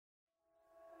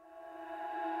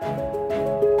I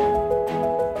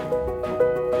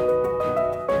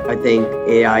think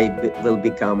AI will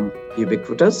become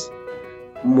ubiquitous.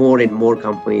 More and more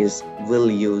companies will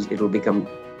use it, will become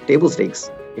table stakes.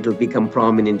 It will become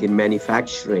prominent in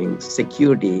manufacturing,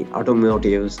 security,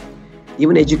 automotives,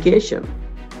 even education.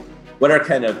 What are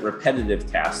kind of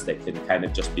repetitive tasks that can kind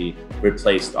of just be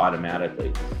replaced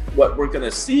automatically? What we're going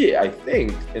to see, I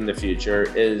think, in the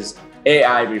future is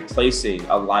AI replacing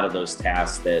a lot of those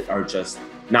tasks that are just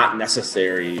not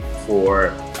necessary for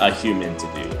a human to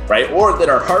do, right? Or that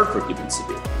are hard for humans to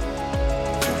do.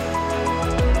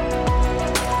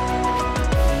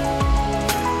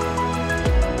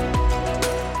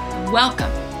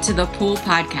 Welcome to the Pool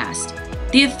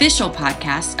Podcast, the official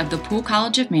podcast of the Pool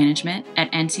College of Management at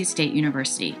NC State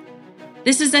University.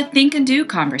 This is a think and do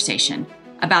conversation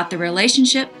about the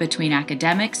relationship between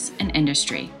academics and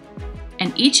industry.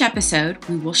 In each episode,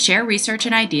 we will share research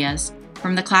and ideas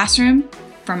from the classroom,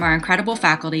 from our incredible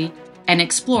faculty, and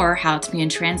explore how it's being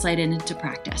translated into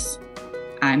practice.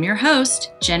 I'm your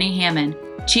host, Jenny Hammond,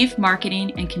 Chief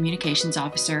Marketing and Communications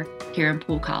Officer here in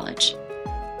Pool College.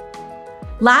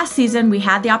 Last season, we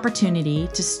had the opportunity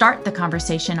to start the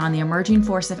conversation on the emerging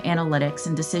force of analytics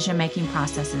and decision-making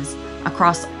processes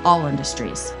across all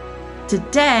industries.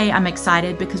 Today, I'm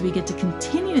excited because we get to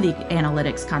continue the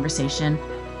analytics conversation,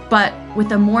 but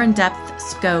with a more in-depth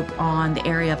scope on the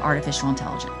area of artificial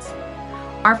intelligence.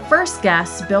 Our first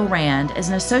guest, Bill Rand, is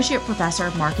an associate professor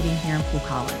of marketing here in Pool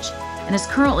College and is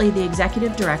currently the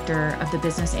executive director of the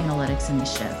Business Analytics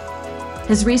Initiative.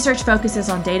 His research focuses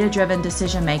on data-driven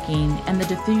decision-making and the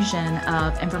diffusion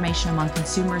of information among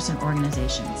consumers and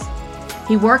organizations.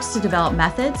 He works to develop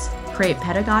methods, create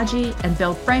pedagogy, and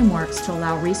build frameworks to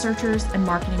allow researchers and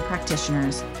marketing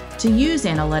practitioners to use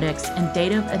analytics and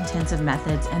data-intensive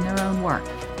methods in their own work.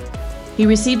 He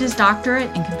received his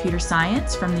doctorate in computer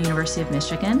science from the University of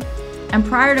Michigan, and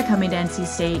prior to coming to NC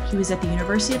State, he was at the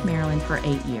University of Maryland for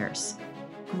 8 years.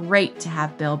 Great to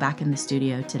have Bill back in the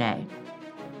studio today.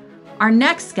 Our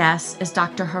next guest is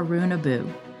Dr. Haroon Abou,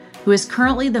 who is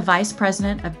currently the Vice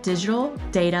President of Digital,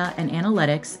 Data, and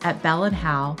Analytics at Bell &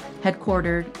 Howell,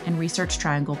 headquartered in Research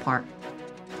Triangle Park.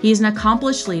 He is an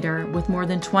accomplished leader with more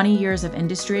than 20 years of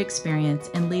industry experience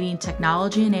in leading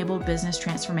technology-enabled business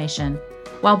transformation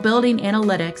while building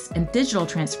analytics and digital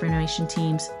transformation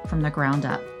teams from the ground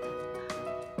up.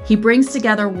 He brings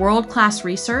together world-class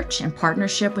research in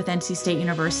partnership with NC State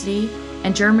University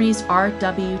and Germany's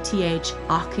RWTH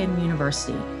Aachen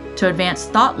University to advance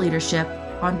thought leadership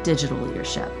on digital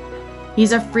leadership.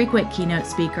 He's a frequent keynote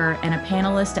speaker and a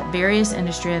panelist at various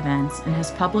industry events and has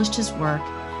published his work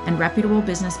in reputable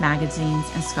business magazines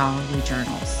and scholarly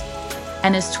journals.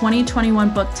 And his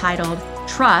 2021 book titled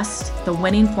Trust, the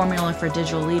Winning Formula for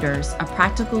Digital Leaders, a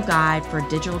Practical Guide for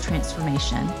Digital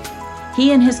Transformation,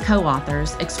 he and his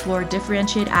co-authors explore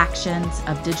differentiated actions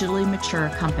of digitally mature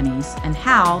companies and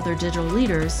how their digital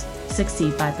leaders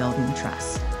succeed by building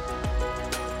trust.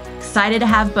 Excited to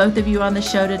have both of you on the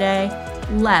show today.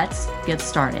 Let's get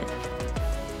started.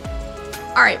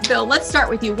 All right, Bill, let's start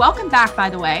with you. Welcome back, by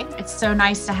the way. It's so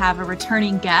nice to have a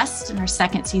returning guest in our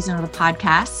second season of the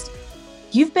podcast.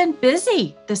 You've been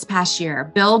busy this past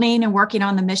year, building and working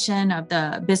on the mission of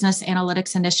the Business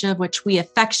Analytics Initiative, which we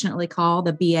affectionately call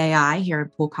the BAI here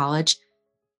at Pool College.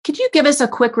 Could you give us a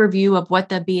quick review of what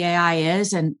the BAI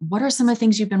is and what are some of the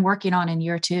things you've been working on in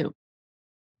year two?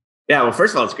 Yeah, well,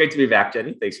 first of all, it's great to be back,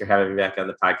 Jenny. Thanks for having me back on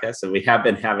the podcast. And we have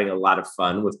been having a lot of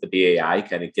fun with the BAI,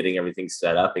 kind of getting everything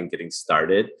set up and getting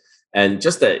started. And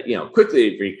just to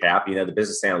quickly recap, the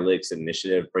Business Analytics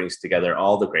Initiative brings together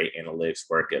all the great analytics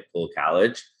work at Pool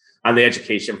College. On the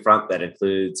education front, that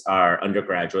includes our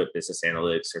undergraduate business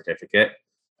analytics certificate,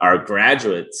 our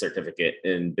graduate certificate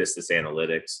in business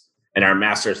analytics, and our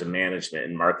master's in management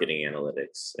and marketing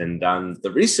analytics. And on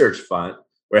the research front,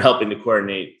 we're helping to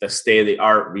coordinate the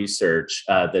state-of-the-art research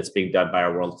that's being done by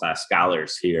our world-class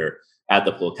scholars here at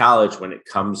the Pool College when it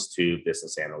comes to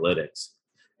business analytics.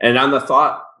 And on the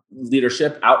thought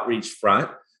leadership outreach front,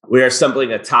 we are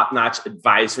assembling a top-notch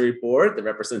advisory board that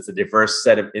represents a diverse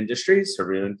set of industries.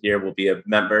 Haroon here will be a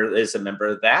member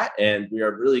of that, and we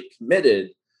are really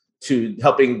committed to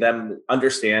helping them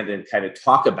understand and kind of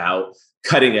talk about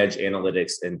cutting-edge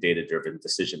analytics and data-driven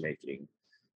decision-making.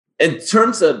 In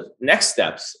terms of next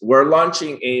steps, we're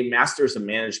launching a Master's in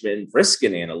Management and Risk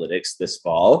and Analytics this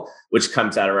fall, which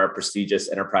comes out of our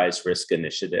prestigious Enterprise Risk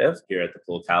Initiative here at the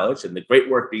Pool College and the great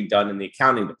work being done in the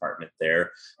accounting department there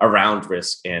around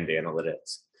risk and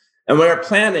analytics. And we're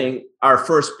planning our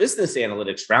first business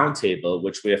analytics roundtable,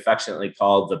 which we affectionately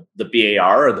call the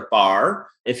BAR or the BAR.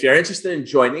 If you're interested in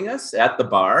joining us at the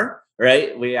BAR,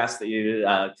 right? We ask that you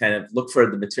kind of look for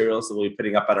the materials that we'll be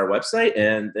putting up on our website,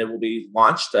 and it will be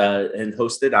launched and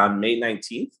hosted on May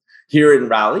 19th here in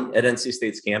Raleigh at NC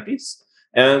State's campus.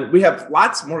 And we have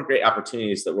lots more great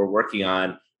opportunities that we're working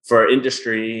on for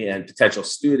industry and potential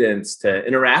students to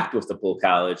interact with the Poole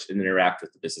College and interact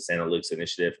with the Business Analytics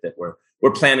Initiative that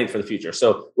we're planning for the future.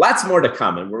 So lots more to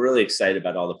come. And we're really excited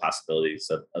about all the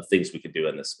possibilities of things we could do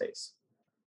in this space.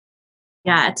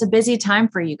 Yeah, it's a busy time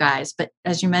for you guys, but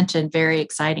as you mentioned, very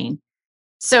exciting.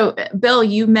 So, Bill,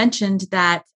 you mentioned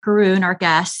that Haroon, our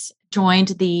guest, joined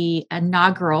the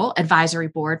inaugural advisory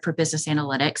board for business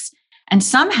analytics and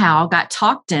somehow got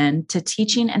talked into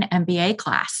teaching an MBA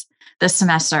class this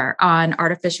semester on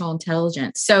artificial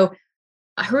intelligence. So,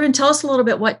 Haroon, tell us a little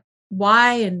bit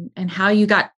why and how you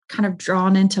got kind of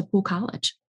drawn into Poole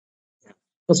College.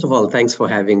 First of all, thanks for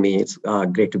having me. It's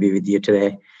great to be with you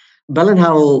today. Bell &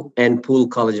 Howell and Poole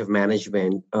College of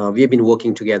Management, we have been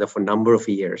working together for a number of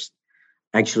years,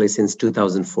 actually since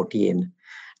 2014.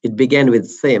 It began with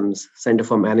CIMS, Center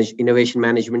for Innovation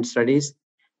Management Studies,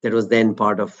 that was then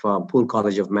part of Poole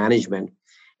College of Management,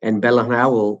 and Bell &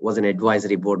 Howell was an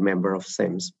advisory board member of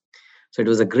CIMS. So it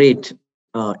was a great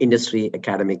industry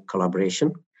academic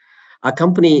collaboration. Our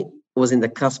company was in the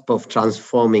cusp of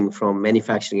transforming from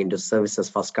manufacturing into services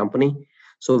first company.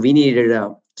 So we needed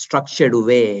a structured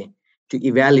way to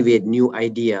evaluate new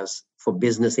ideas for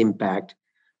business impact,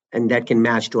 and that can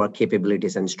match to our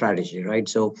capabilities and strategy, right?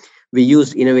 So we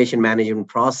used innovation management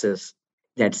process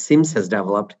that CIMS has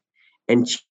developed and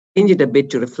changed it a bit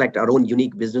to reflect our own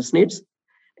unique business needs.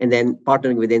 And then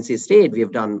partnering with NC State, we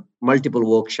have done multiple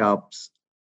workshops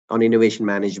on innovation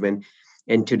management.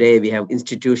 And today we have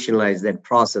institutionalized that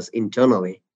process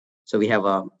internally. So we have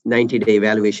a 90-day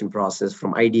evaluation process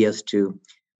from ideas to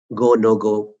go,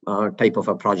 no-go type of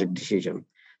a project decision.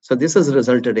 So this has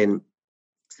resulted in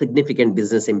significant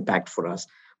business impact for us,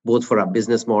 both for our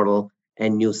business model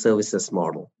and new services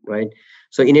model, right?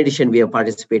 So in addition, we have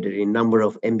participated in a number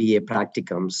of MBA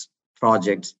practicums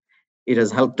projects. It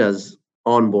has helped us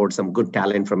onboard some good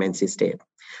talent from NC State.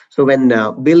 So when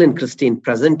Bill and Christine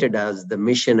presented us the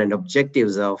mission and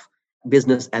objectives of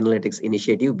Business Analytics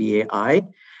Initiative, BAI,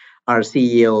 our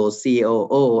CEO,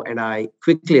 COO, and I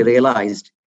quickly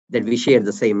realized that we share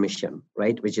the same mission,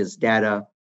 right? Which is data,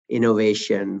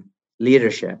 innovation,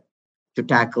 leadership to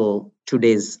tackle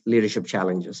today's leadership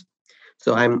challenges.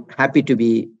 So I'm happy to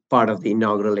be part of the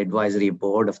inaugural advisory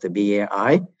board of the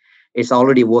BAI. It's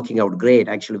already working out great.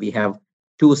 Actually, we have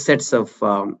 2 sets of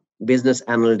business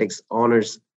analytics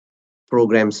honors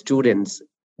program students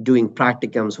doing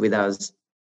practicums with us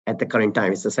at the current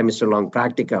time. It's a semester-long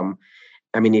practicum.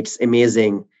 I mean, it's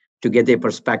amazing to get their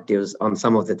perspectives on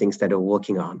some of the things that we're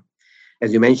working on.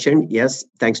 As you mentioned, yes,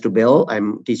 thanks to Bill,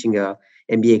 I'm teaching a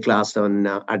MBA class on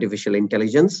artificial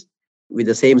intelligence with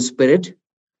the same spirit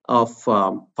of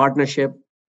partnership,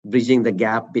 bridging the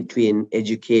gap between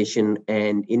education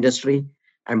and industry.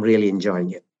 I'm really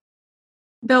enjoying it.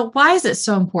 Bill, why is it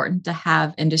so important to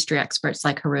have industry experts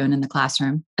like Haroon in the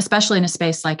classroom, especially in a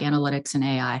space like analytics and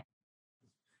AI?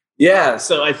 Yeah,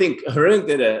 so I think Haroon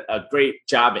did a great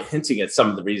job at hinting at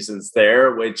some of the reasons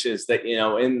there, which is that,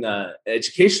 in the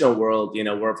educational world,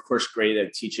 we're of course great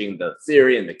at teaching the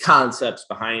theory and the concepts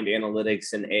behind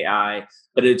analytics and AI,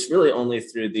 but it's really only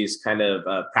through these kind of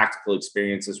practical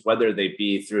experiences, whether they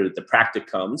be through the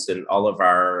practicums, and all of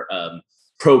our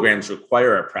programs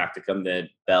require a practicum that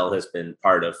Bell has been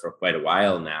part of for quite a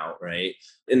while now, right?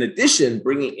 In addition,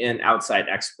 bringing in outside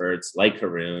experts like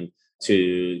Haroon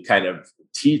to kind of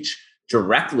teach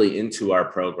directly into our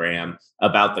program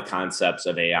about the concepts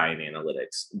of AI and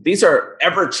analytics. These are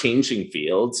ever-changing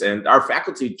fields, and our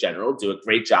faculty in general do a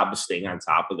great job of staying on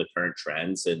top of the current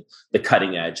trends and the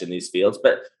cutting edge in these fields.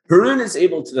 But Haroon is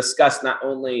able to discuss not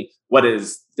only what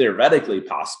is theoretically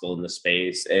possible in the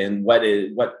space and what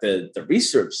the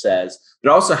research says,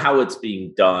 but also how it's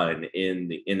being done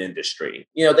in industry.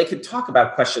 They could talk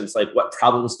about questions like, what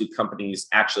problems do companies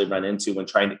actually run into when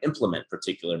trying to implement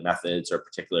particular methods or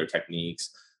particular techniques?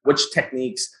 Which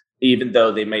techniques, even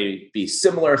though they may be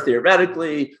similar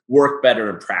theoretically, work better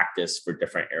in practice for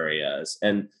different areas?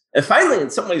 And finally, in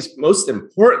some ways, most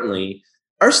importantly,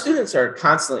 our students are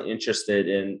constantly interested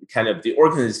in kind of the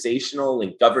organizational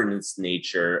and governance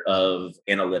nature of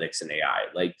analytics and AI.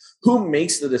 Like, who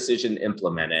makes the decision to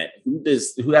implement it? Who do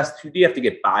you have to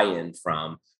get buy-in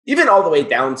from? Even all the way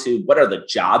down to what are the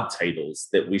job titles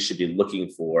that we should be looking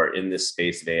for in this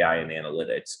space of AI and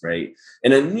analytics, right?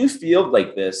 In a new field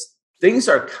like this, things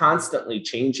are constantly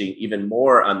changing even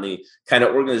more on the kind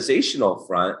of organizational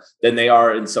front than they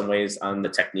are in some ways on the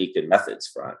technique and methods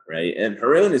front, right? And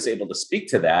Haroon is able to speak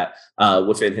to that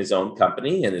within his own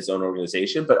company and his own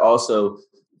organization, but also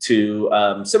to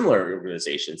similar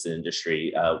organizations and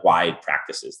industry-wide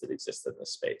practices that exist in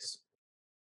this space.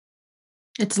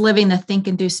 It's living the think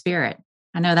and do spirit.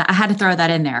 I know that I had to throw that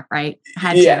in there, right?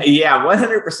 Yeah,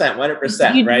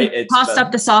 100%, right? It's tossed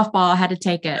up the softball. I had to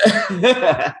take it.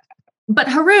 But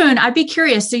Haroon, I'd be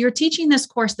curious. So you're teaching this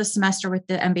course this semester with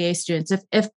the MBA students.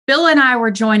 If Bill and I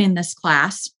were joining this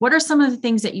class, what are some of the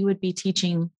things that you would be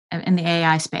teaching in the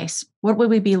AI space? What would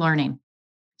we be learning?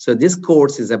 So this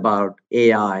course is about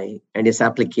AI and its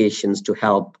applications to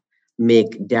help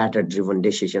make data-driven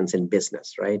decisions in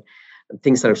business, right?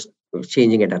 Things are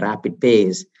changing at a rapid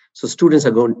pace. So students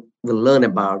will learn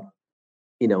about,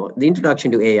 the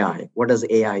introduction to AI. What does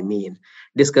AI mean?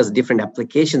 Discuss different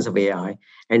applications of AI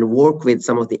and work with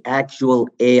some of the actual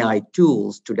AI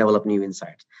tools to develop new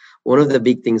insights. One of the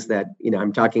big things that,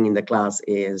 I'm talking in the class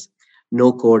is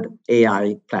no-code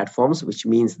AI platforms, which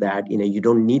means that, you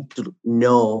don't need to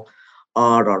know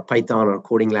R or Python or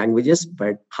coding languages,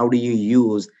 but how do you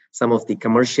use some of the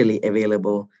commercially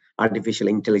available artificial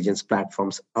intelligence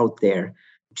platforms out there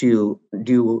to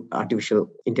do artificial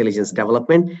intelligence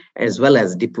development as well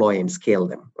as deploy and scale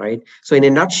them, right? So in a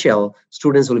nutshell,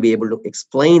 students will be able to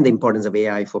explain the importance of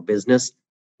AI for business,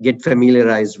 get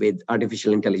familiarized with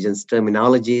artificial intelligence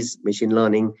terminologies, machine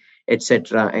learning,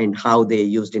 etc., and how they're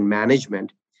used in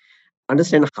management,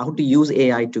 understand how to use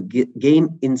AI to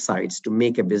gain insights to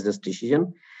make a business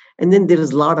decision. And then there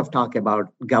is a lot of talk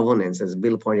about governance, as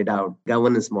Bill pointed out,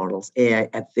 governance models, AI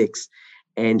ethics,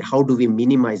 and how do we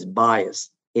minimize bias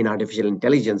in artificial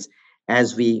intelligence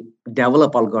as we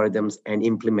develop algorithms and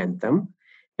implement them.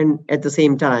 And at the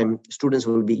same time, students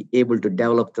will be able to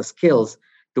develop the skills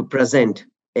to present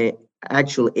an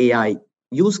actual AI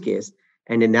use case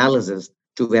and analysis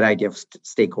to a variety of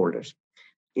stakeholders.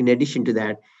 In addition to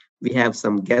that, we have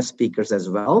some guest speakers as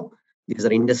well. These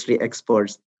are industry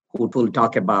experts who will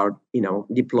talk about,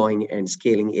 deploying and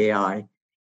scaling AI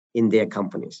in their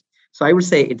companies. So I would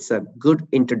say it's a good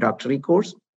introductory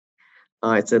course.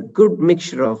 It's a good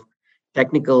mixture of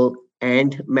technical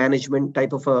and management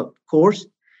type of a course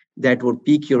that will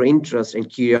pique your interest and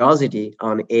curiosity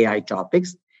on AI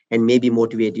topics and maybe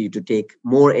motivate you to take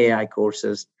more AI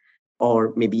courses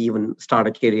or maybe even start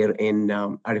a career in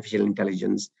artificial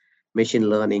intelligence, machine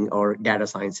learning, or data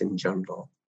science in general.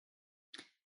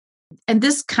 And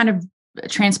this kind of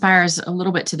transpires a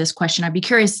little bit to this question. I'd be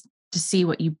curious to see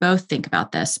what you both think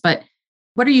about this, but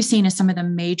what are you seeing as some of the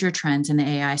major trends in the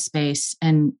AI space,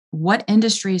 and what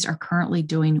industries are currently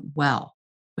doing well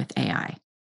with AI?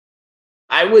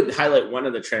 I would highlight one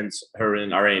of the trends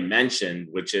Haroon already mentioned,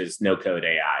 which is no-code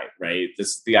AI, right? This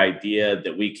is the idea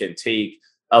that we can take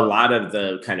a lot of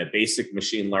the kind of basic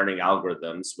machine learning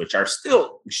algorithms, which are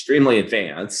still extremely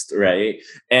advanced, right?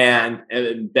 And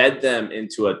embed them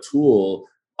into a tool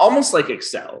almost like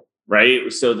Excel,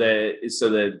 right? So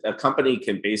that a company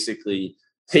can basically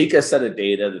take a set of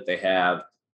data that they have,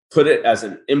 put it as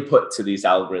an input to these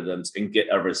algorithms and get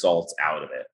a result out of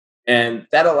it. And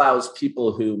that allows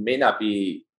people who may not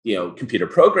be, computer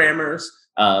programmers,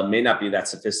 may not be that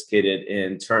sophisticated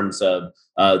in terms of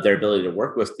their ability to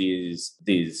work with these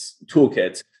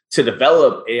toolkits to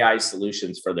develop AI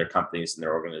solutions for their companies and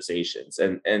their organizations,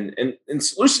 and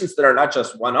solutions that are not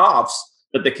just one-offs,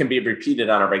 but that can be repeated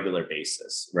on a regular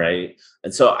basis, right?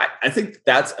 And so I think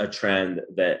that's a trend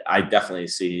that I definitely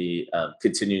see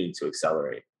continuing to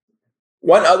accelerate.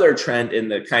 One other trend in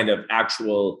the kind of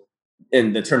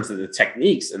in the terms of the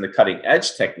techniques and the cutting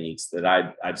edge techniques that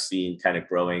I've seen kind of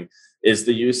growing is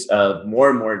the use of more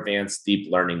and more advanced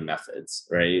deep learning methods,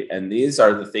 right? And these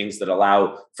are the things that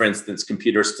allow, for instance,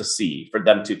 computers to see, for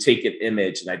them to take an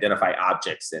image and identify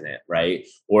objects in it, right?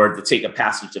 Or to take a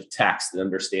passage of text and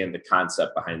understand the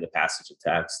concept behind the passage of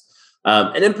text.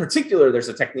 And in particular, there's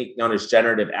a technique known as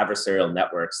generative adversarial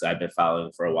networks that I've been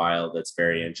following for a while that's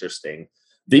very interesting.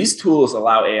 These tools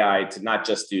allow AI to not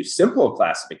just do simple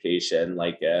classification,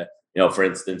 like, for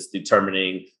instance,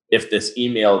 determining if this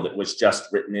email that was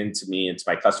just written into me, into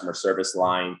my customer service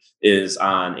line, is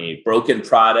on a broken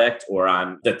product or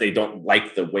on that they don't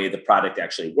like the way the product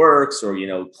actually works, or,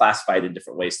 classified in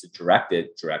different ways to direct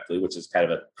it directly, which is kind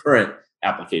of a current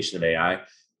application of AI.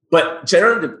 But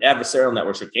generative adversarial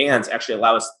networks, or GANs, actually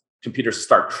allow us computers to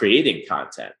start creating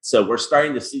content. So we're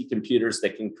starting to see computers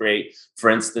that can create, for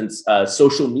instance,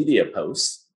 social media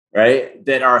posts right,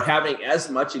 that are having as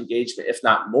much engagement, if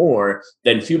not more,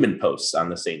 than human posts on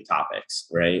the same topics,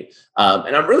 right?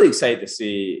 And I'm really excited to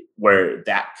see where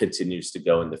that continues to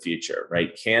go in the future,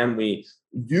 right? Can we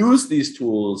use these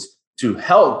tools to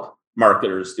help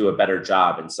marketers do a better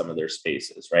job in some of their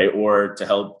spaces, right? Or to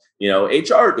help,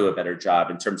 HR do a better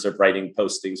job in terms of writing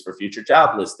postings for future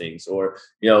job listings, or,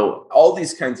 all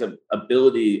these kinds of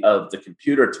ability of the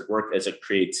computer to work as a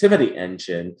creativity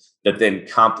engine that then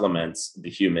complements the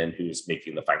human who's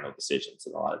making the final decisions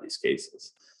in a lot of these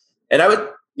cases. And I would,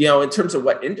 in terms of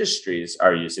what industries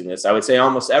are using this, I would say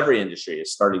almost every industry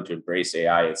is starting to embrace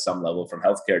AI at some level, from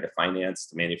healthcare to finance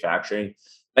to manufacturing.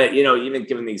 But, even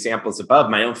given the examples above,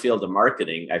 my own field of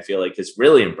marketing, I feel like has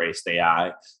really embraced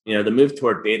AI. The move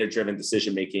toward data-driven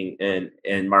decision-making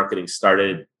in marketing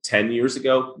started 10 years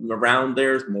ago, around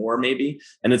there, more maybe,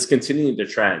 and it's continuing to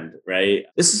trend, right?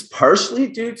 This is partially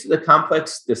due to the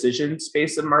complex decision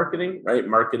space of marketing, right?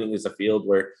 Marketing is a field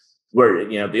where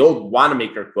the old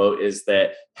Wanamaker quote is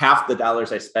that half the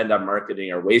dollars I spend on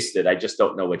marketing are wasted. I just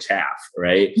don't know which half,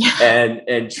 right? Yeah.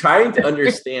 And trying to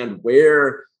understand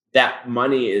where that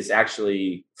money is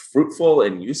actually fruitful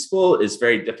and useful is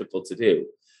very difficult to do.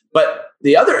 But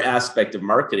the other aspect of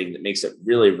marketing that makes it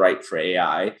really right for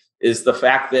AI is the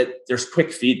fact that there's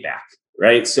quick feedback,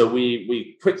 right? So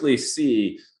we quickly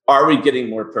see, are we getting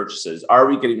more purchases? Are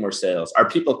we getting more sales? Are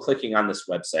people clicking on this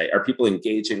website? Are people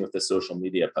engaging with the social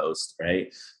media post,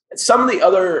 right? Some of the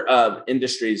other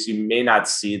industries, you may not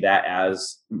see that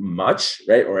as much,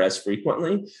 right, or as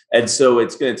frequently. And so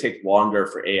it's going to take longer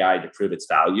for AI to prove its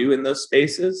value in those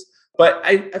spaces. But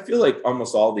I feel like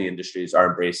almost all the industries are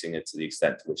embracing it to the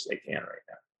extent to which they can right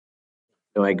now.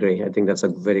 No, I agree. I think that's a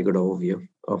very good overview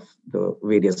of the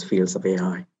various fields of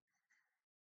AI.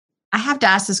 I have to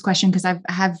ask this question because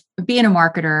being a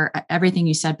marketer, everything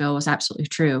you said, Bill, was absolutely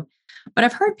true. But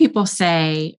I've heard people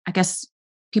say, I guess,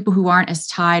 people who aren't as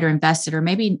tied or invested, or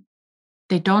maybe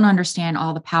they don't understand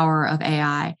all the power of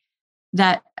AI,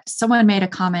 that someone made a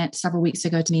comment several weeks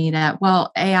ago to me that,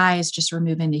 well, AI is just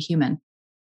removing the human.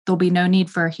 There'll be no need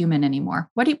for a human anymore.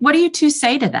 What do you two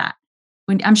say to that?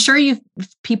 I'm sure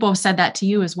people have said that to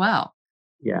you as well.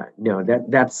 Yeah, no,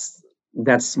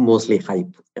 that's mostly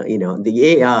hype. The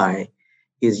AI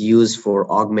is used for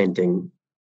augmenting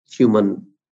human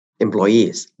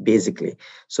employees, basically.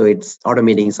 So it's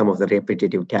automating some of the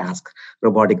repetitive tasks,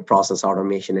 robotic process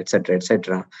automation, et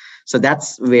cetera. So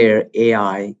that's where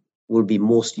AI will be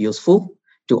most useful,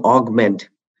 to augment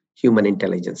human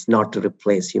intelligence, not to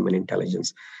replace human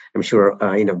intelligence. I'm sure,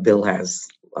 Bill has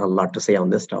a lot to say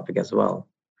on this topic as well.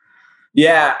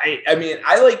 Yeah, I mean,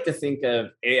 I like to think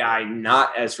of AI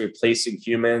not as replacing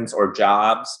humans or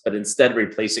jobs, but instead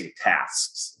replacing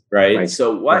tasks, right?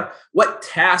 So what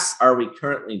tasks are we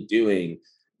currently doing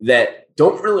that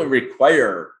don't really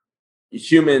require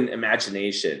human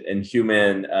imagination and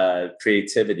human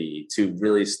creativity to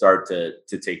really start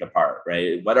to take apart,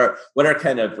 right? What are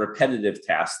kind of repetitive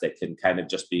tasks that can kind of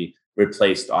just be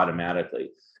replaced automatically?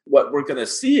 What we're going to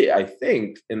see, I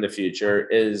think, in the future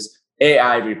is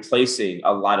AI replacing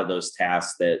a lot of those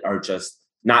tasks that are just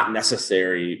not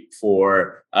necessary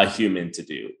for a human to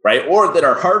do, right? Or that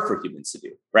are hard for humans to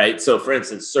do, right? So for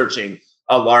instance, searching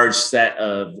a large set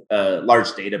of large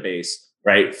database,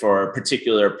 right, for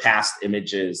particular past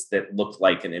images that look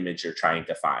like an image you're trying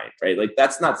to find, right? Like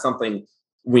that's not something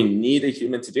we need a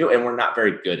human to do, and we're not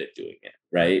very good at doing it,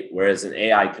 right? Whereas an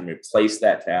AI can replace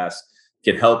that task,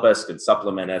 can help us, can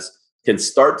supplement us, can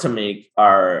start to make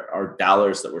our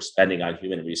dollars that we're spending on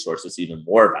human resources even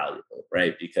more valuable,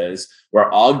 right? Because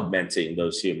we're augmenting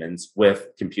those humans with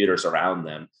computers around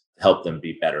them to help them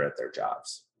be better at their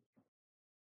jobs.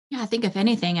 Yeah, I think if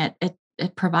anything,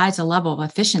 it provides a level of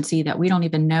efficiency that we don't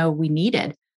even know we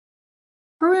needed.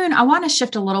 Haroon, I want to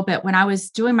shift a little bit. When I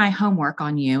was doing my homework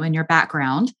on you and your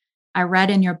background, I read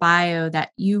in your bio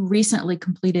that you recently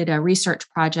completed a research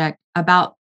project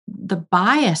about the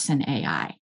bias in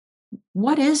AI.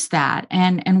 What is that?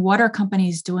 And what are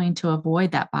companies doing to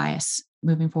avoid that bias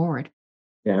moving forward?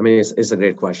 Yeah, I mean, it's a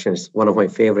great question. It's one of my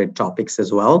favorite topics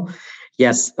as well.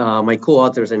 Yes, my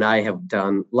co-authors and I have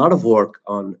done a lot of work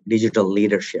on digital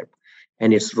leadership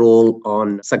and its role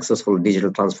on successful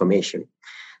digital transformation.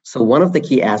 So one of the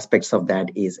key aspects of that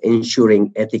is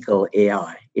ensuring ethical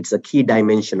AI. It's a key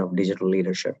dimension of digital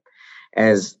leadership.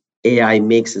 As AI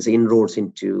makes its inroads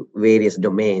into various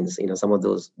domains, some of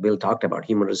those Bill talked about: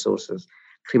 human resources,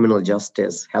 criminal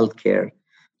justice, healthcare,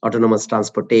 autonomous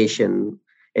transportation,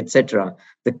 etc.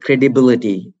 The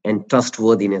credibility and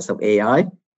trustworthiness of AI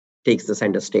takes the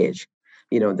center stage.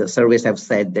 The surveys have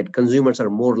said that consumers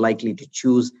are more likely to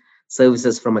choose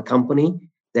services from a company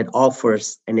that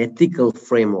offers an ethical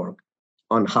framework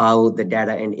on how the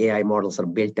data and AI models are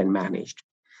built and managed.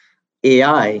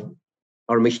 AI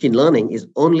or machine learning is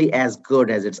only as good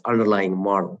as its underlying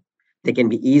model. They can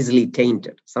be easily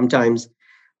tainted. Sometimes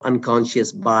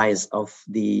unconscious bias of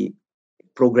the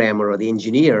programmer or the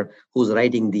engineer who's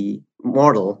writing the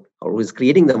model or who is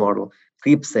creating the model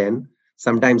creeps in.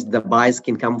 Sometimes the bias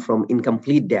can come from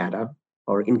incomplete data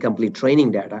or incomplete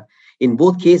training data. In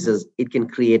both cases, it can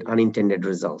create unintended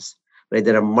results. Right?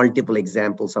 There are multiple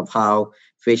examples of how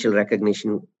facial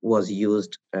recognition was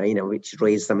used, which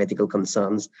raised some ethical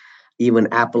concerns.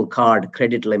 Even Apple Card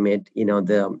credit limit,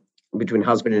 between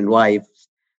husband and wife,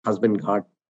 husband got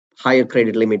higher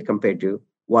credit limit compared to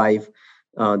wife.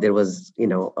 There was,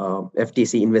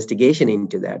 FTC investigation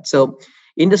into that. So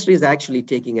industry is actually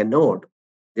taking a note.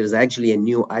 There's actually a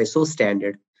new ISO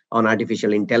standard on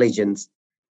artificial intelligence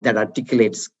that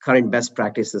articulates current best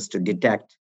practices to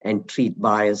detect and treat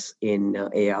bias in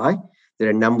AI. There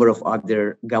are a number of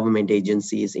other government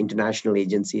agencies, international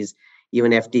agencies,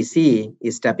 even FTC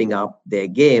is stepping up their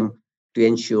game to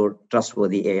ensure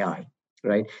trustworthy AI,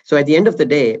 right? So at the end of the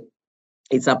day,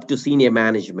 it's up to senior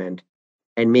management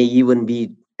and may even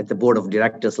be at the board of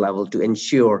directors level to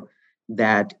ensure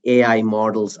that AI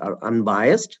models are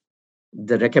unbiased.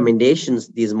 The recommendations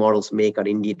these models make are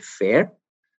indeed fair.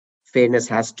 Fairness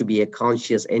has to be a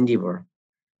conscious endeavor.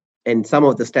 And some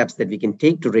of the steps that we can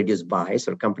take to reduce bias,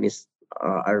 or companies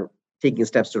are taking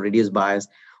steps to reduce bias,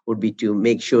 would be to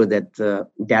make sure that the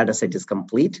data set is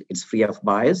complete, it's free of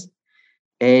bias.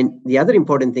 And the other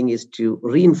important thing is to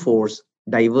reinforce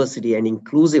diversity and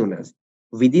inclusiveness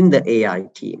within the AI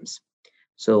teams.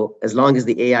 So as long as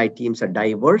the AI teams are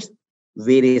diverse,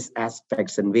 various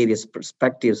aspects and various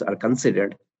perspectives are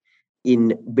considered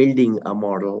in building a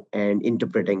model and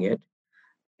interpreting it.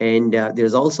 And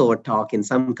there's also a talk in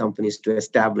some companies to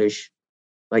establish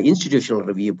institutional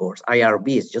review boards,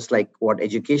 IRBs, just like what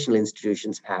educational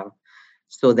institutions have,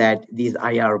 so that these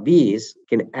IRBs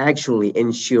can actually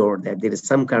ensure that there is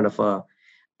some kind of a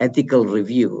ethical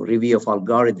review of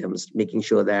algorithms, making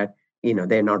sure that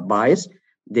they're not biased,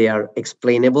 they are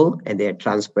explainable, and they are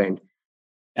transparent.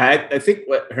 I think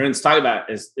what Harun's talking about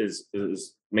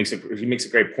makes a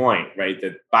great point, right?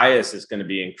 That bias is going to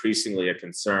be increasingly a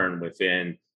concern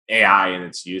within AI and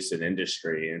its use in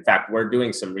industry. In fact, we're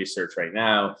doing some research right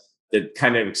now that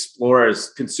kind of explores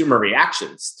consumer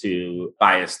reactions to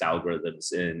biased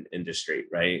algorithms in industry,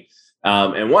 right?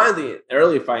 And one of the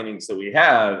early findings that we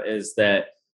have is that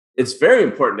it's very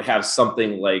important to have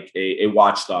something like a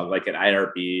watchdog, like an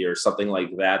IRB or something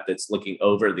like that, that's looking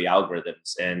over the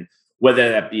algorithms. And whether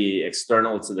that be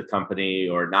external to the company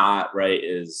or not, right,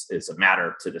 is a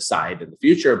matter to decide in the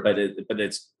future. But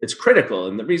it's critical,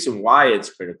 and the reason why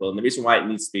it's critical, and the reason why it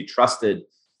needs to be trusted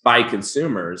by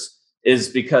consumers, is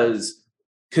because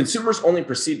consumers only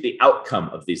perceive the outcome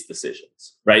of these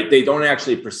decisions, right? They don't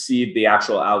actually perceive the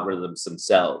actual algorithms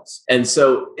themselves. And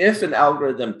so, if an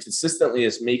algorithm consistently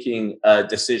is making a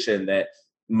decision that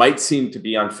might seem to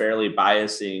be unfairly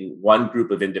biasing one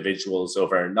group of individuals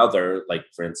over another, like,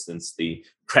 for instance, the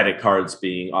credit cards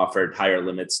being offered higher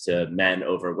limits to men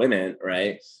over women,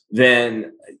 right?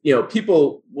 Then,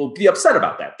 people will be upset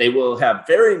about that. They will have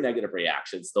very negative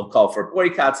reactions. They'll call for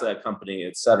boycotts of that company,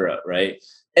 et cetera, right?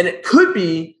 And it could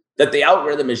be that the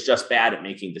algorithm is just bad at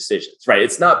making decisions, right?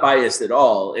 It's not biased at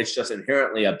all. It's just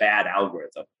inherently a bad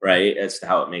algorithm, right, as to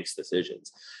how it makes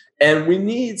decisions. And we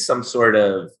need some sort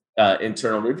of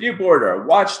internal review board or a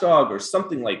watchdog or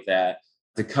something like that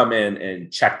to come in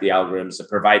and check the algorithms and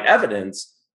provide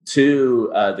evidence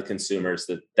to the consumers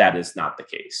that is not the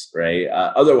case, right?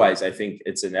 Otherwise, I think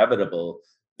it's inevitable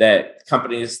that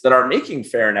companies that are making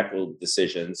fair and equitable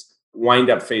decisions wind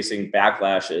up facing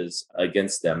backlashes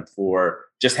against them for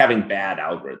just having bad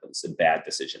algorithms and bad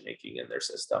decision making in their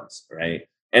systems, right?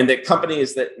 And that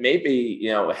companies that maybe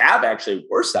have actually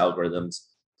worse algorithms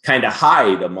kind of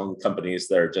hide among companies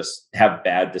that are just have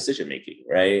bad decision making,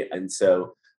 right? And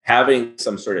so having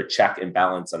some sort of check and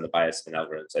balance on the bias in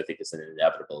algorithms, I think, is an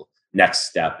inevitable next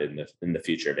step in the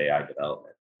future of AI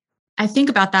development. I think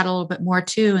about that a little bit more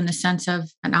too, in the sense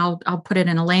of, and I'll put it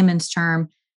in a layman's term,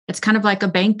 it's kind of like a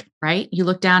bank, right? You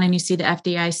look down and you see the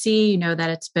FDIC, you know that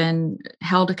it's been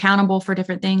held accountable for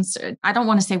different things. I don't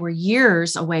want to say we're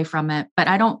years away from it, but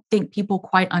I don't think people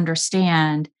quite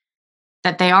understand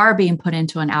that they are being put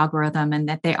into an algorithm and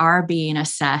that they are being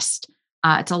assessed.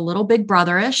 It's a little big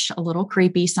brotherish, a little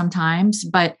creepy sometimes,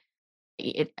 but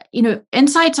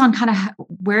insights on kind of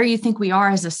where you think we are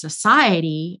as a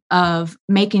society of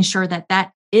making sure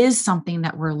that is something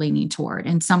that we're leaning toward.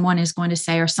 And someone is going to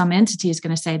say, or some entity is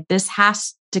going to say, this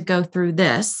has to go through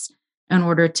this in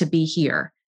order to be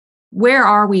here. Where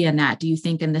are we in that, do you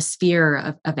think, in the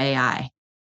sphere of AI?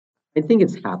 I think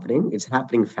it's happening. It's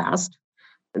happening fast.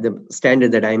 The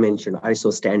standard that I mentioned,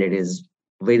 ISO standard, is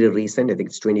very recent. I think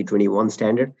it's 2021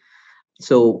 standard.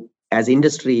 So as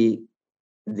industry,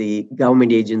 the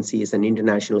government agencies and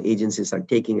international agencies are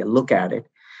taking a look at it.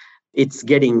 It's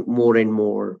getting more and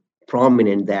more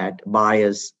prominent that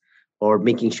bias or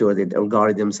making sure that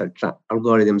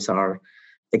algorithms are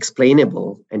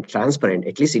explainable and transparent,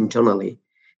 at least internally,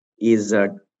 is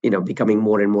becoming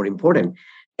more and more important.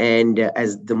 And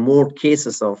as the more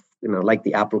cases of like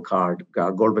the Apple Card,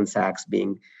 Goldman Sachs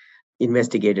being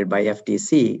investigated by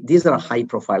FTC, these are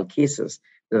high-profile cases.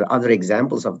 There are other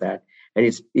examples of that, and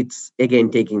it's again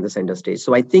taking the center stage.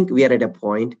 So I think we are at a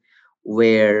point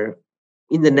where,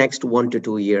 in the next 1 to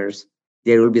 2 years,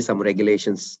 there will be some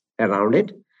regulations around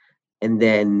it, and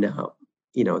then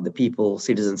the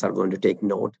citizens are going to take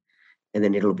note, and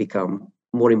then it'll become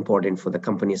more important for the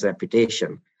company's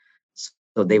reputation.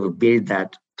 So they will build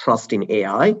that trust in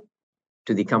AI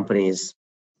to the company's,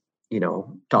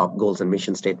 top goals and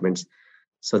mission statements,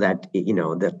 so that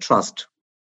the trust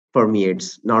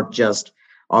permeates not just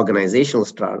organizational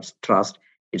trust,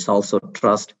 it's also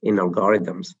trust in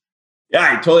algorithms.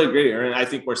 Yeah, I totally agree. And I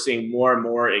think we're seeing more and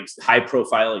more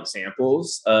high-profile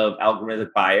examples of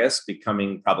algorithmic bias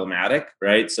becoming problematic,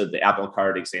 right? So the Apple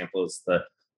Card example is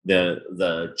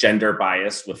the gender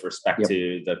bias with respect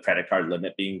to the credit card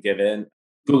limit being given.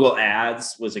 Google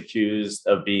Ads was accused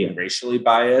of being racially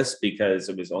biased because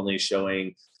it was only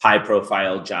showing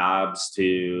high-profile jobs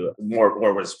to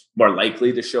was more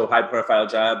likely to show high-profile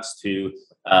jobs to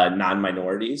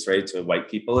non-minorities, right? To white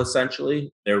people,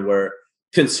 essentially. There were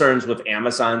concerns with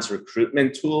Amazon's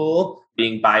recruitment tool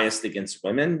being biased against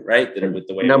women, right? That with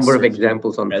the way number of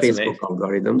examples on Facebook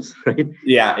algorithms, right?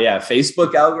 Yeah,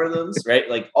 Facebook algorithms, right?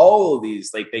 Like all of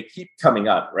these, like they keep coming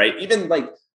up, right? Even like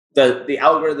the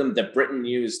algorithm that Britain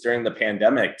used during the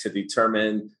pandemic to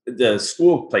determine the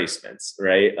school placements,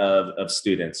 right, of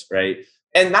students, right?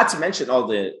 And not to mention all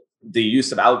the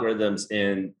use of algorithms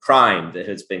in crime that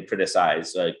has been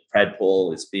criticized. Like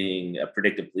Predpol is being a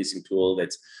predictive policing tool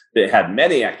that had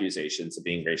many accusations of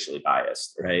being racially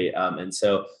biased, right? And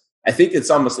so I think it's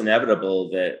almost inevitable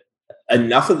that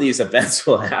enough of these events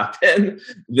will happen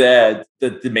that the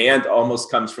demand almost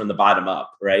comes from the bottom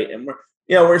up, right? And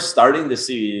we're starting to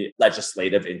see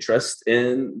legislative interest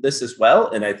in this as well.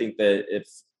 And I think that if,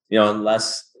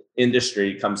 unless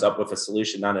industry comes up with a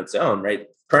solution on its own, right?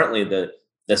 Currently, the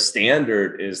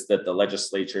standard is that the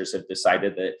legislatures have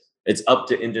decided that it's up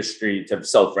to industry to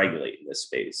self-regulate in this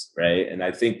space, right? And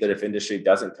I think that if industry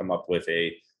doesn't come up with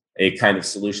a kind of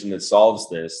solution that solves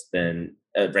this, then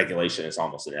regulation is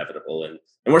almost inevitable. And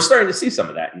we're starting to see some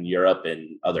of that in Europe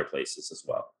and other places as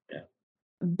well. Yeah.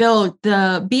 Bill,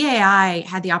 the BAI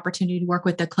had the opportunity to work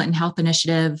with the Clinton Health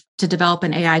Initiative to develop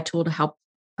an AI tool to help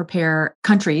prepare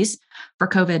countries for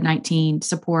COVID-19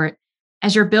 support.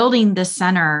 As you're building this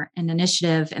center and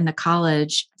initiative in the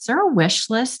college, is there a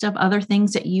wish list of other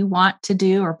things that you want to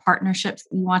do or partnerships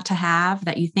that you want to have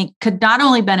that you think could not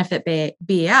only benefit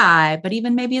BAI, but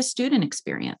even maybe a student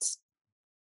experience?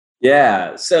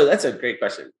 Yeah, so that's a great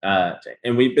question.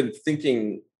 And we've been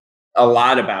thinking a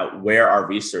lot about where our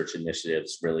research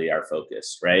initiatives really are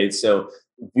focused, right? So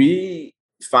we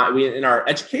in our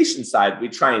education side, we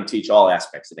try and teach all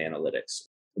aspects of analytics.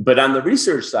 But on the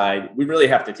research side, we really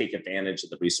have to take advantage of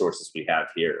the resources we have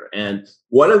here. And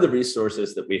one of the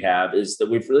resources that we have is that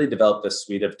we've really developed a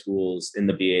suite of tools in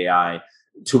the BAI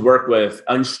to work with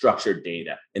unstructured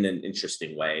data in an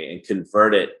interesting way and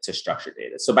convert it to structured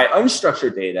data. So by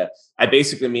unstructured data, I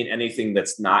basically mean anything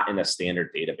that's not in a standard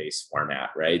database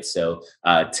format, right? So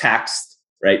text,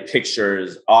 right?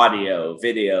 Pictures, audio,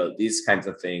 video, these kinds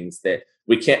of things that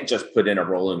we can't just put in a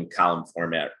rolling column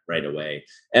format right away.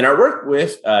 And our work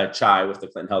with CHAI, with the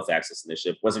Clinton Health Access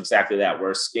Initiative, was exactly that.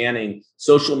 We're scanning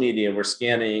social media, we're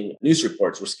scanning news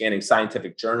reports, we're scanning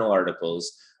scientific journal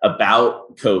articles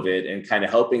about COVID and kind of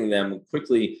helping them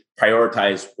quickly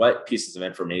prioritize what pieces of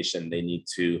information they need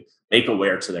to make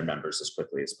aware to their members as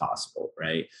quickly as possible,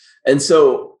 right? And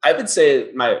so I would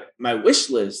say my wish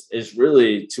list is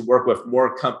really to work with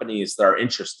more companies that are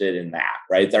interested in that,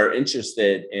 right? That are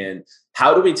interested in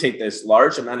how do we take this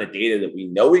large amount of data that we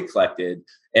know we collected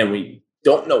and we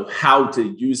don't know how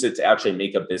to use it to actually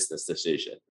make a business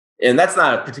decision. And that's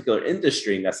not a particular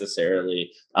industry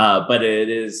necessarily, but it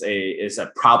is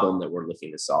a problem that we're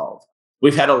looking to solve.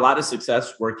 We've had a lot of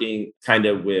success working kind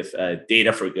of with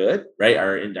data for good, right?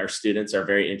 Our students are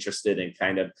very interested in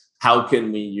kind of how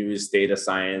can we use data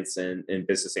science and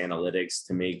business analytics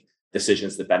to make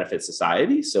decisions that benefit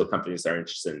society. So companies that are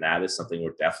interested in that is something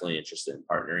we're definitely interested in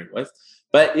partnering with.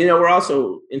 But, we're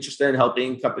also interested in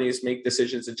helping companies make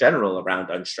decisions in general around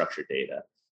unstructured data.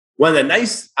 One of the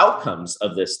nice outcomes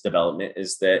of this development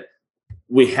is that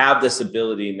we have this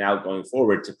ability now going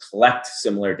forward to collect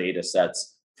similar data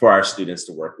sets for our students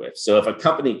to work with. So if a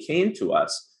company came to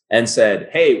us and said,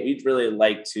 hey, we'd really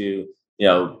like to,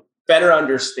 better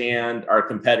understand our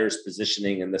competitors'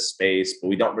 positioning in this space, but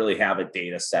we don't really have a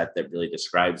data set that really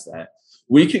describes that,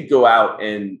 we could go out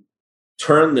and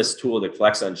turn this tool that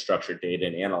collects unstructured data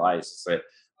and analyzes it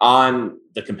on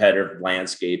the competitive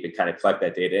landscape and kind of collect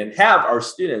that data and have our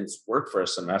students work for a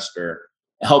semester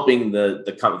helping the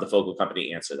focal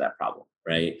company answer that problem,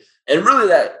 right? And really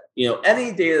that,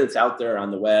 any data that's out there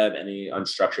on the web, any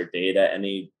unstructured data,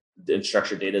 any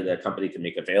structured data that a company can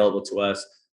make available to us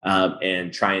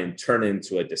and try and turn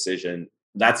into a decision,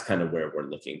 that's kind of where we're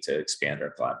looking to expand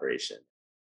our collaboration.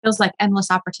 Feels like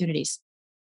endless opportunities.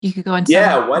 You could go in some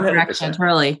 100%. directions,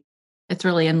 really. It's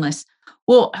really endless.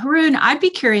 Well, Haroon, I'd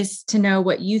be curious to know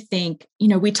what you think.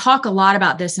 We talk a lot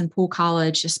about this in Poole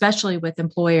College, especially with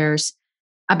employers,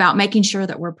 about making sure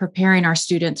that we're preparing our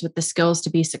students with the skills to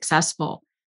be successful.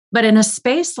 But in a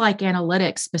space like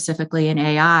analytics, specifically in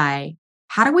AI,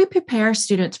 how do we prepare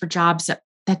students for jobs that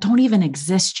don't even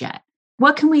exist yet?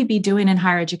 What can we be doing in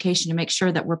higher education to make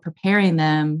sure that we're preparing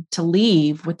them to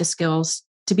leave with the skills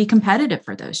to be competitive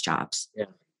for those jobs? Yeah.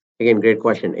 Again, great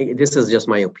question. This is just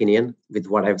my opinion with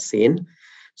what I've seen.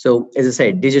 So as I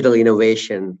said, digital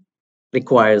innovation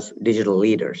requires digital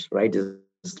leaders, right? There's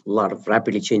a lot of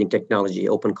rapidly changing technology,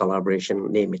 open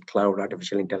collaboration, name it, cloud,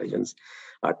 artificial intelligence,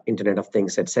 Internet of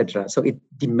Things, etc. So it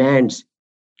demands,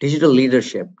 digital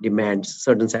leadership demands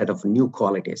certain set of new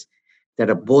qualities that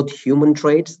are both human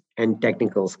traits and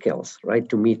technical skills, right,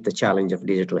 to meet the challenge of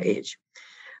digital age.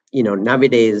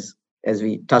 Nowadays, as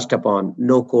we touched upon,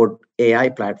 no-code AI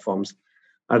platforms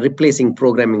are replacing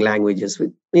programming languages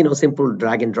with, simple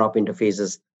drag and drop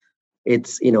interfaces.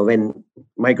 It's, when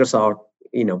Microsoft,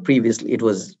 previously it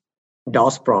was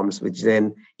DOS prompts, which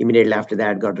then immediately after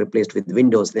that got replaced with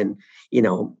Windows, then,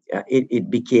 it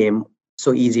became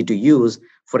so easy to use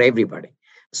for everybody.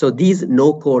 So these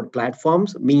no-code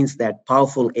platforms means that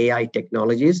powerful AI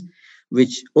technologies,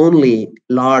 which only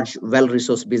large,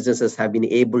 well-resourced businesses have been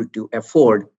able to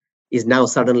afford, is now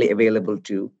suddenly available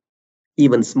to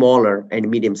even smaller and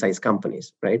medium-sized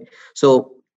companies, right?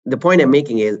 So the point I'm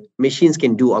making is machines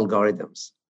can do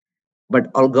algorithms,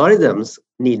 but algorithms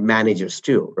need managers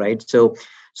too, right? So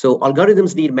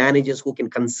algorithms need managers who can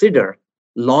consider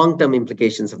long-term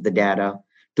implications of the data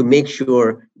to make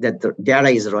sure that the data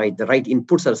is right, the right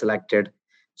inputs are selected,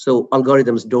 so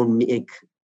algorithms don't make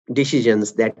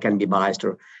decisions that can be biased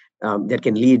or that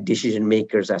can lead decision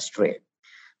makers astray.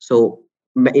 So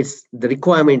the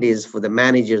requirement is for the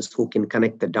managers who can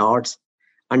connect the dots,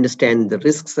 understand the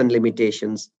risks and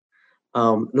limitations,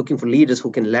 looking for leaders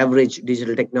who can leverage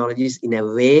digital technologies in a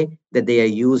way that they are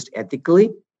used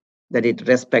ethically, that it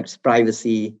respects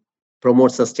privacy,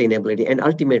 promotes sustainability, and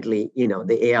ultimately,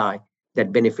 the AI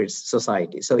that benefits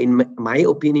society. So in my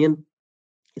opinion,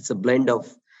 it's a blend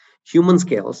of human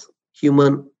skills,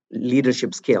 human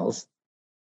leadership skills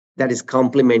that is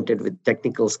complemented with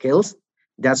technical skills.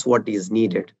 That's what is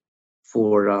needed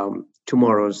for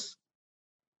tomorrow's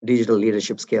digital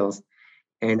leadership skills.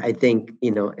 And I think,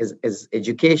 as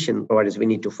education providers, we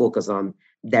need to focus on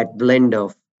that blend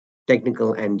of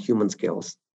technical and human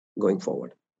skills going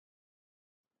forward.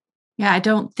 Yeah, I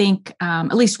don't think,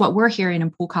 at least what we're hearing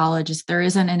in Poole College, is there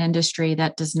isn't an industry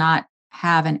that does not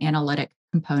have an analytic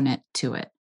component to it.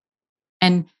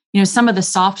 And, some of the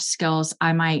soft skills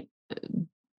I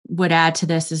would add to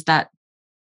this is that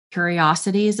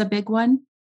curiosity is a big one,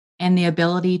 and the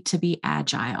ability to be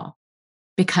agile,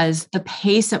 because the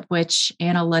pace at which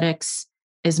analytics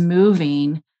is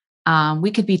moving, we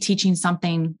could be teaching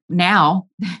something now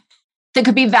that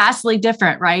could be vastly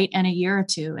different, right, in a year or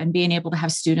two, and being able to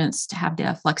have students to have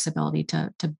the flexibility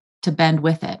to bend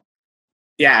with it.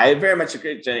 Yeah, I very much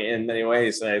agree, Jenny, in many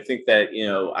ways. And I think that,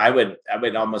 I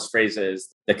would almost phrase it as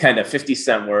the kind of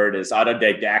 50-cent word is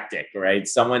autodidactic, right?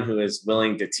 Someone who is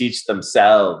willing to teach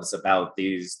themselves about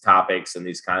these topics and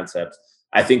these concepts.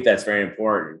 I think that's very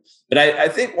important. But I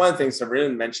think one of the things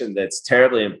Haroon mentioned that's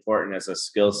terribly important as a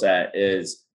skill set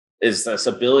is this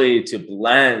ability to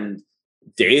blend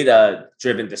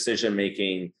data-driven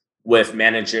decision-making with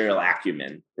managerial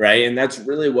acumen, right? And that's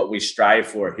really what we strive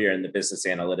for here in the Business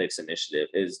Analytics Initiative,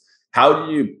 is how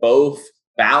do you both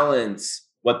balance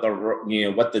what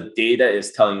the data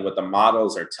is telling you, what the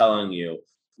models are telling you,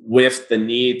 with the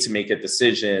need to make a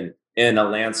decision in a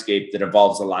landscape that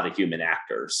involves a lot of human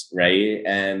actors, right?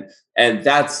 And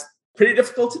that's pretty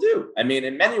difficult to do. I mean,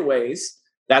 in many ways,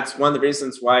 that's one of the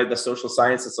reasons why the social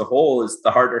science as a whole is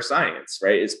the harder science,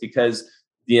 right? It's because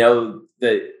the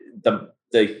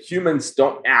humans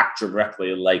don't act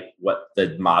directly like what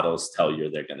the models tell you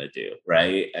they're going to do,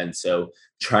 right? And so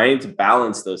trying to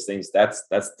balance those things, that's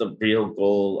the real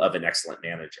goal of an excellent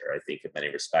manager, I think, in many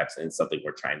respects, and it's something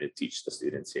we're trying to teach the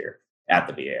students here at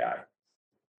the BAI.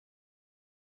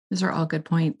 Those are all good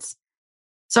points.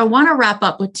 So I want to wrap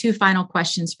up with two final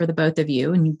questions for the both of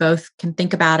you, and you both can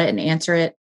think about it and answer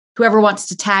it. Whoever wants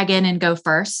to tag in and go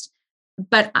first.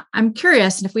 But I'm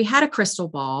curious, and if we had a crystal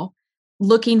ball,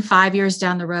 looking 5 years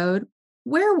down the road,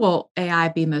 where will AI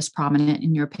be most prominent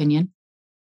in your opinion?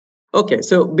 Okay,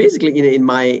 so basically, in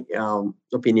my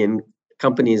opinion,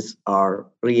 companies are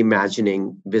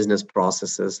reimagining business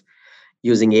processes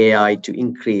using AI to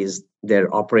increase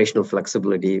their operational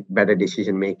flexibility, better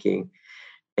decision making,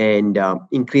 and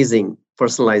increasing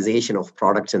personalization of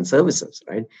products and services.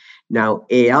 Right now,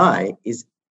 AI is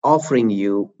offering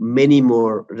you many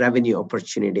more revenue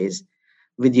opportunities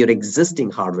with your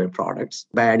existing hardware products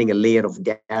by adding a layer of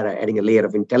data, adding a layer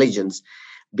of intelligence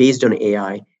based on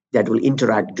AI that will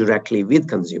interact directly with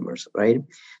consumers, right?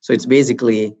 So it's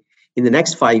basically in the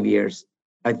next 5 years,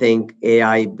 I think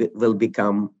AI will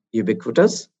become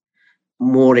ubiquitous.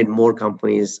 More and more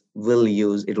companies will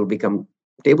use it, will become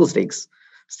table stakes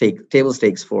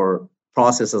for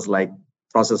processes like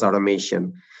process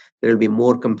automation. There will be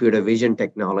more computer vision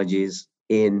technologies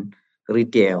in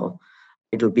retail.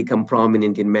 It will become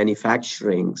prominent in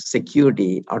manufacturing,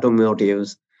 security,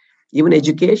 automotives, even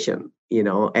education,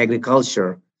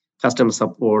 agriculture, customer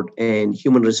support, and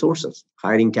human resources,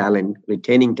 hiring talent,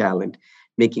 retaining talent,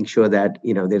 making sure that,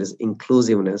 there is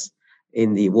inclusiveness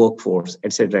in the workforce,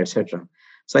 et cetera, et cetera.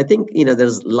 So I think,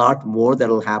 there's a lot more that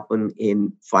will happen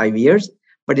in 5 years,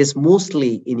 but it's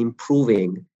mostly in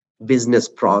improving business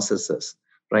processes,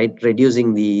 right?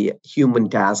 Reducing the human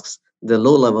tasks, the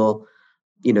low level,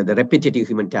 the repetitive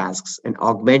human tasks, and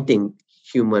augmenting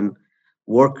human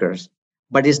workers.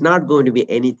 But it's not going to be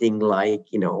anything like,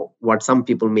 what some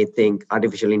people may think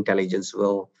artificial intelligence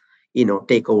will,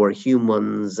 take over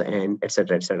humans and et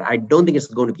cetera, et cetera. I don't think it's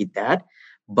going to be that.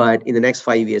 But in the next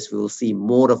 5 years, we will see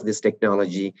more of this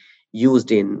technology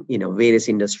used in, various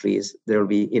industries. There will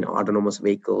be, autonomous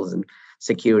vehicles and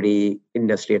security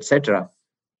industry, et cetera.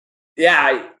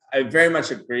 Yeah, I very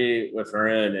much agree with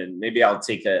Varun, and maybe I'll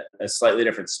take a slightly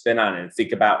different spin on it and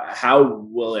think about how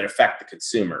will it affect the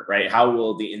consumer, right? How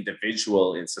will the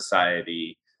individual in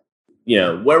society,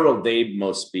 where will they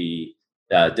most be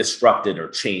disrupted or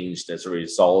changed as a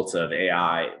result of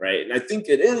AI, right? And I think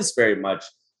it is very much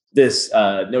this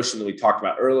notion that we talked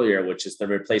about earlier, which is the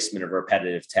replacement of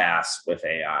repetitive tasks with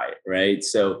AI, right?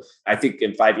 So I think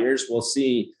in 5 years, we'll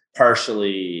see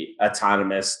partially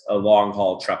autonomous long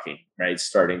haul trucking, right,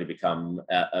 starting to become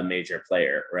a major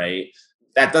player, right?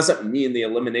 That doesn't mean the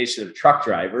elimination of truck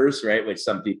drivers, right, which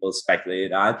some people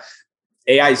speculate on.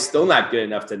 AI is still not good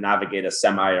enough to navigate a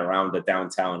semi around the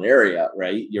downtown area,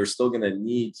 right? You're still going to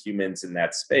need humans in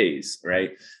that space,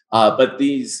 right? But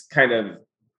these kind of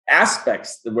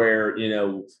aspects where,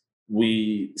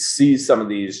 we see some of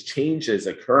these changes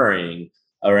occurring,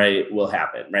 all right, will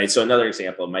happen, right? So another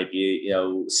example might be,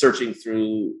 searching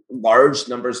through large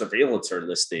numbers of realtor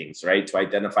listings, right, to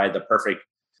identify the perfect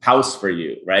house for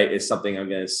you, right, is something I'm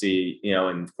going to see,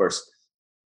 and of course,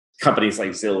 companies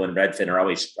like Zillow and Redfin are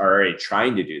already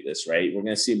trying to do this, right? We're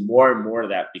going to see more and more of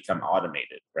that become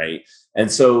automated, right?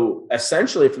 And so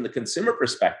essentially from the consumer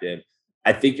perspective,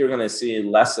 I think you're going to see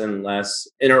less and less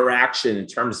interaction in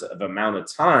terms of amount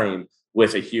of time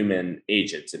with a human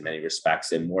agent in many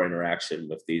respects, and more interaction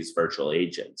with these virtual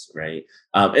agents, right?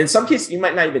 In some cases, you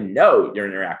might not even know you're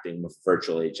interacting with a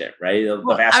virtual agent, right?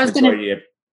 The vast majority of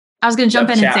I was going to jump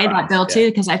in and say that, Bill, too,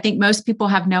 because I think most people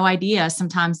have no idea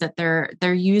sometimes that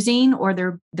they're using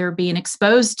or they're being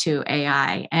exposed to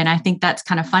AI. And I think that's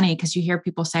kind of funny because you hear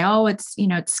people say, "Oh, it's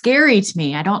scary to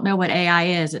me. I don't know what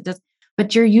AI is." It does,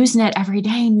 but you're using it every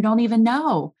day and you don't even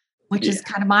know, which is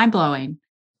kind of mind blowing.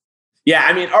 Yeah,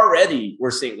 I mean, already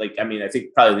we're seeing I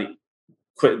think probably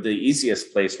the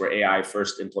easiest place where AI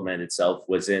first implemented itself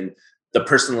was in the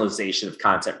personalization of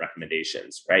content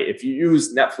recommendations, right? If you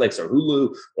use Netflix or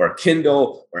Hulu or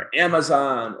Kindle or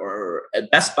Amazon or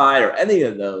Best Buy or any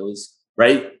of those,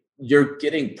 right, you're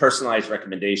getting personalized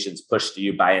recommendations pushed to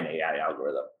you by an AI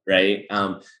algorithm, right?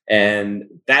 And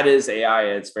that is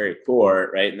AI at its very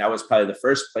core, right? And that was probably the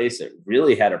first place that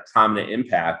really had a prominent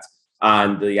impact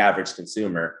on the average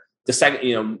consumer. The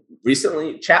second,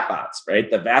 recently chatbots, right?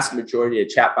 The vast majority of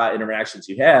chatbot interactions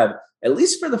you have, at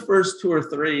least for the first 2 or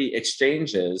 3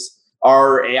 exchanges,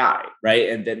 are AI, right?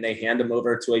 And then they hand them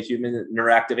over to a human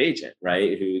interactive agent,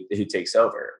 right? Who takes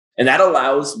over. And that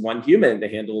allows one human to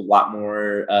handle a lot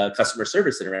more customer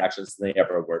service interactions than they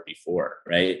ever were before,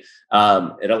 right?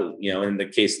 It'll, in the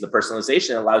case of the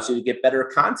personalization, it allows you to get better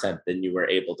content than you were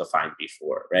able to find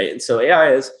before, right? And so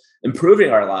AI is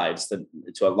improving our lives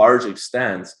to a large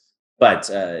extent, but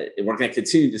we're going to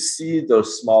continue to see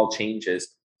those small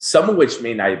changes, some of which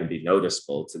may not even be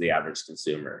noticeable to the average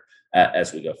consumer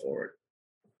as we go forward.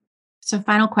 So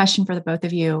final question for the both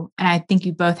of you, and I think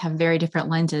you both have very different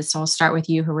lenses. So I'll start with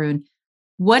you, Haroon.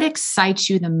 What excites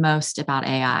you the most about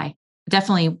AI?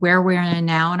 Definitely where we're in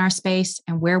now in our space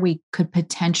and where we could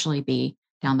potentially be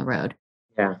down the road.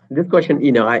 Yeah, this question,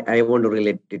 I want to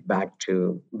relate it back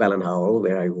to Bell & Howell,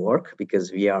 where I work,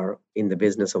 because we are in the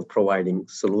business of providing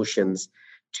solutions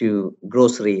to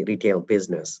grocery retail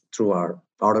business through our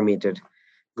automated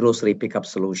grocery pickup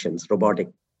solutions, robotic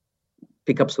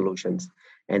pickup solutions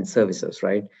and services,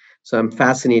 right? So I'm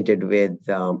fascinated with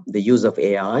the use of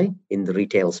AI in the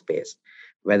retail space,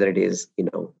 whether it is,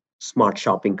 smart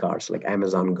shopping carts like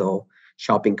Amazon Go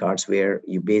shopping carts, where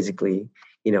you basically,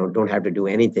 don't have to do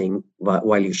anything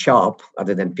while you shop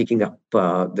other than picking up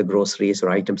the groceries or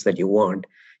items that you want,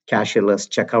 cashierless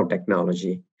checkout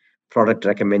technology, product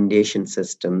recommendation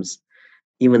systems,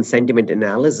 even sentiment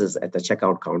analysis at the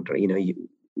checkout counter.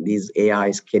 These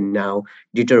AIs can now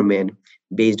determine,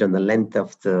 based on the length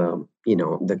of the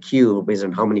queue, based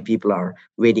on how many people are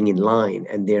waiting in line,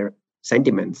 and their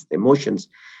sentiments, emotions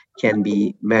can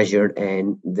be measured,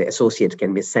 and the associates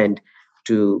can be sent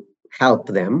to help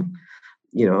them.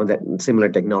 That similar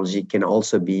technology can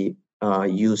also be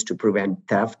used to prevent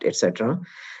theft, etc.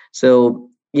 So,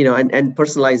 and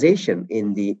personalization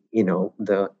in the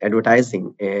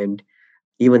advertising, and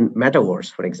even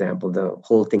metaverse, for example, the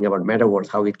whole thing about metaverse,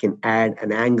 how it can add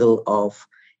an angle of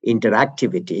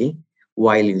interactivity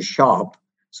while you shop,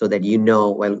 so that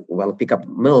pick up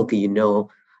milk,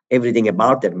 everything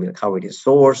about that milk, how it is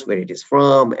sourced, where it is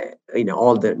from,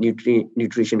 all the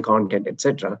nutrition content,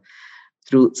 etc.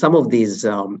 through some of these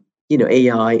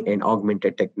AI and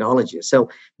augmented technologies. So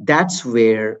that's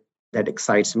where that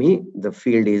excites me. The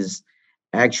field is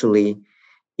actually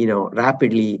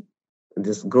rapidly,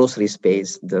 this grocery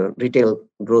space, the retail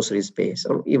grocery space,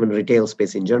 or even retail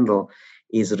space in general,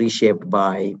 is reshaped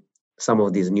by some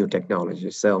of these new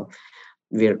technologies. So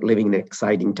we're living in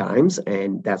exciting times,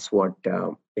 and that's what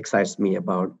excites me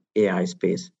about AI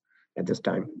space at this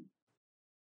time.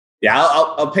 Yeah,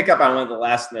 I'll pick up on one of the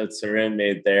last notes Haroon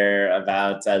made there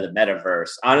about the metaverse.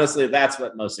 Honestly, that's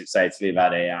what most excites me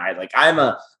about AI. Like I'm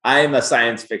a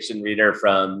science fiction reader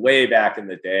from way back in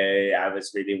the day. I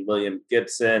was reading William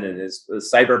Gibson and his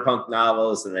cyberpunk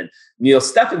novels, and then Neil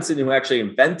Stephenson, who actually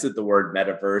invented the word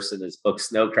metaverse in his book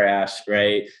Snow Crash,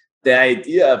 right? The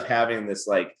idea of having this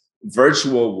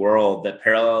virtual world that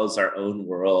parallels our own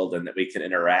world and that we can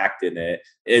interact in it,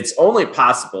 it's only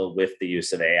possible with the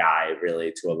use of AI,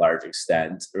 really, to a large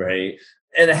extent, right?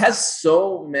 And it has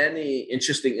so many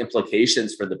interesting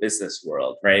implications for the business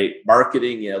world, right?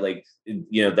 Marketing, there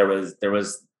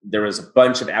was a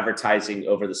bunch of advertising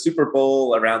over the Super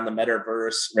Bowl around the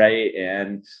metaverse, right?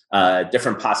 And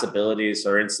different possibilities,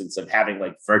 for instance, of having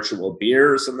virtual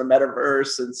beers in the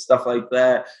metaverse and stuff like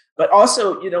that. But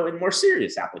also, in more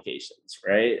serious applications,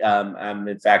 right?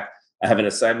 In fact, I have an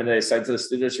assignment that I assigned to the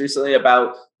students recently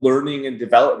about learning and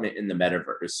development in the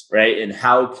metaverse, right? And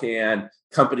how can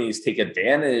companies take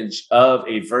advantage of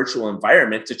a virtual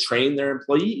environment to train their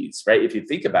employees, right? If you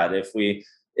think about it,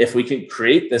 if we can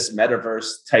create this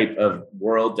metaverse type of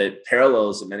world that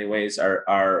parallels in many ways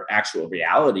our actual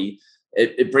reality,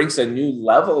 it brings a new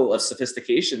level of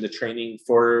sophistication to training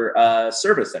for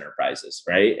service enterprises,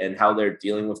 right? And how they're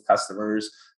dealing with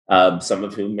customers, some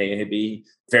of whom may be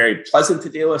very pleasant to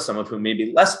deal with, some of whom may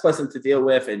be less pleasant to deal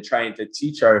with, and trying to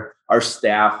teach our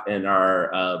staff and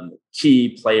our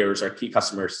key players, our key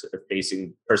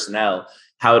customer-facing personnel,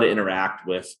 how to interact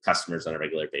with customers on a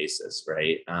regular basis,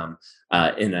 right?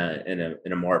 In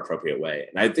a more appropriate way.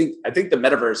 And I think the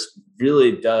metaverse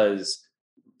really does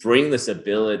bring this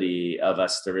ability of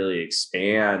us to really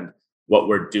expand what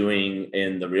we're doing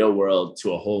in the real world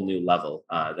to a whole new level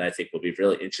that I think will be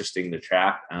really interesting to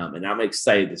track. And I'm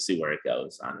excited to see where it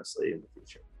goes, honestly, in the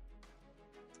future.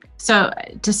 So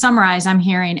to summarize, I'm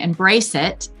hearing embrace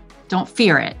it, don't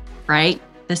fear it, right?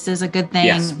 This is a good thing.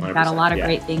 Yes, We've got a lot of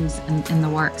great things in the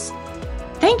works.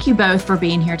 Thank you both for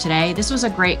being here today. This was a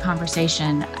great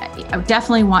conversation. I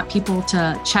definitely want people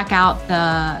to check out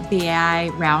the BAI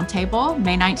Roundtable.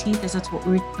 May 19th is that's what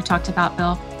we talked about,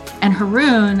 Bill. And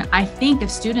Haroon, I think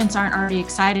if students aren't already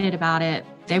excited about it,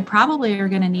 they probably are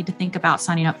going to need to think about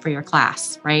signing up for your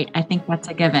class, right? I think that's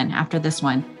a given after this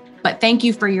one. But thank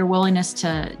you for your willingness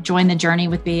to join the journey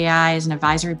with BAI as an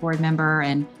advisory board member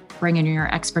and bringing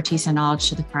your expertise and knowledge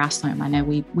to the classroom. I know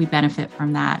we benefit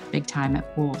from that big time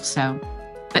at Pool.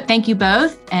 But thank you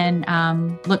both, and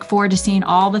look forward to seeing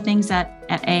all the things that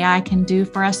AI can do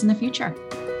for us in the future.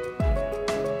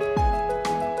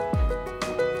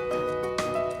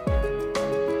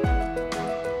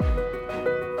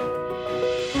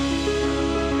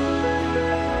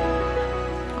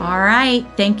 All right.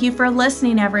 Thank you for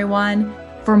listening, everyone.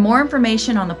 For more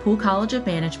information on the Pool College of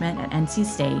Management at NC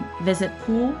State, visit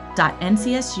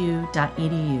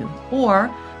pool.ncsu.edu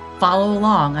or follow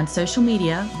along on social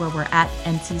media where we're at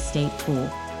NC State Pool.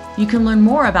 You can learn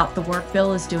more about the work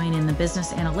Bill is doing in the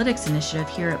Business Analytics Initiative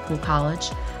here at Pool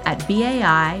College at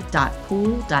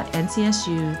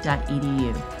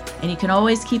bai.pool.ncsu.edu. And you can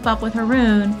always keep up with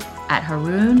Haroon at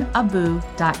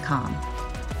haroonabu.com.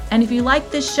 And if you like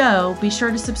this show, be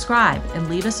sure to subscribe and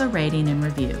leave us a rating and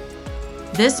review.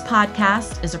 This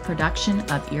podcast is a production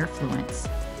of Earfluence.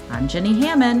 I'm Jenny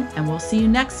Hammond, and we'll see you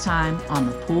next time on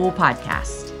the Pool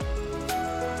Podcast.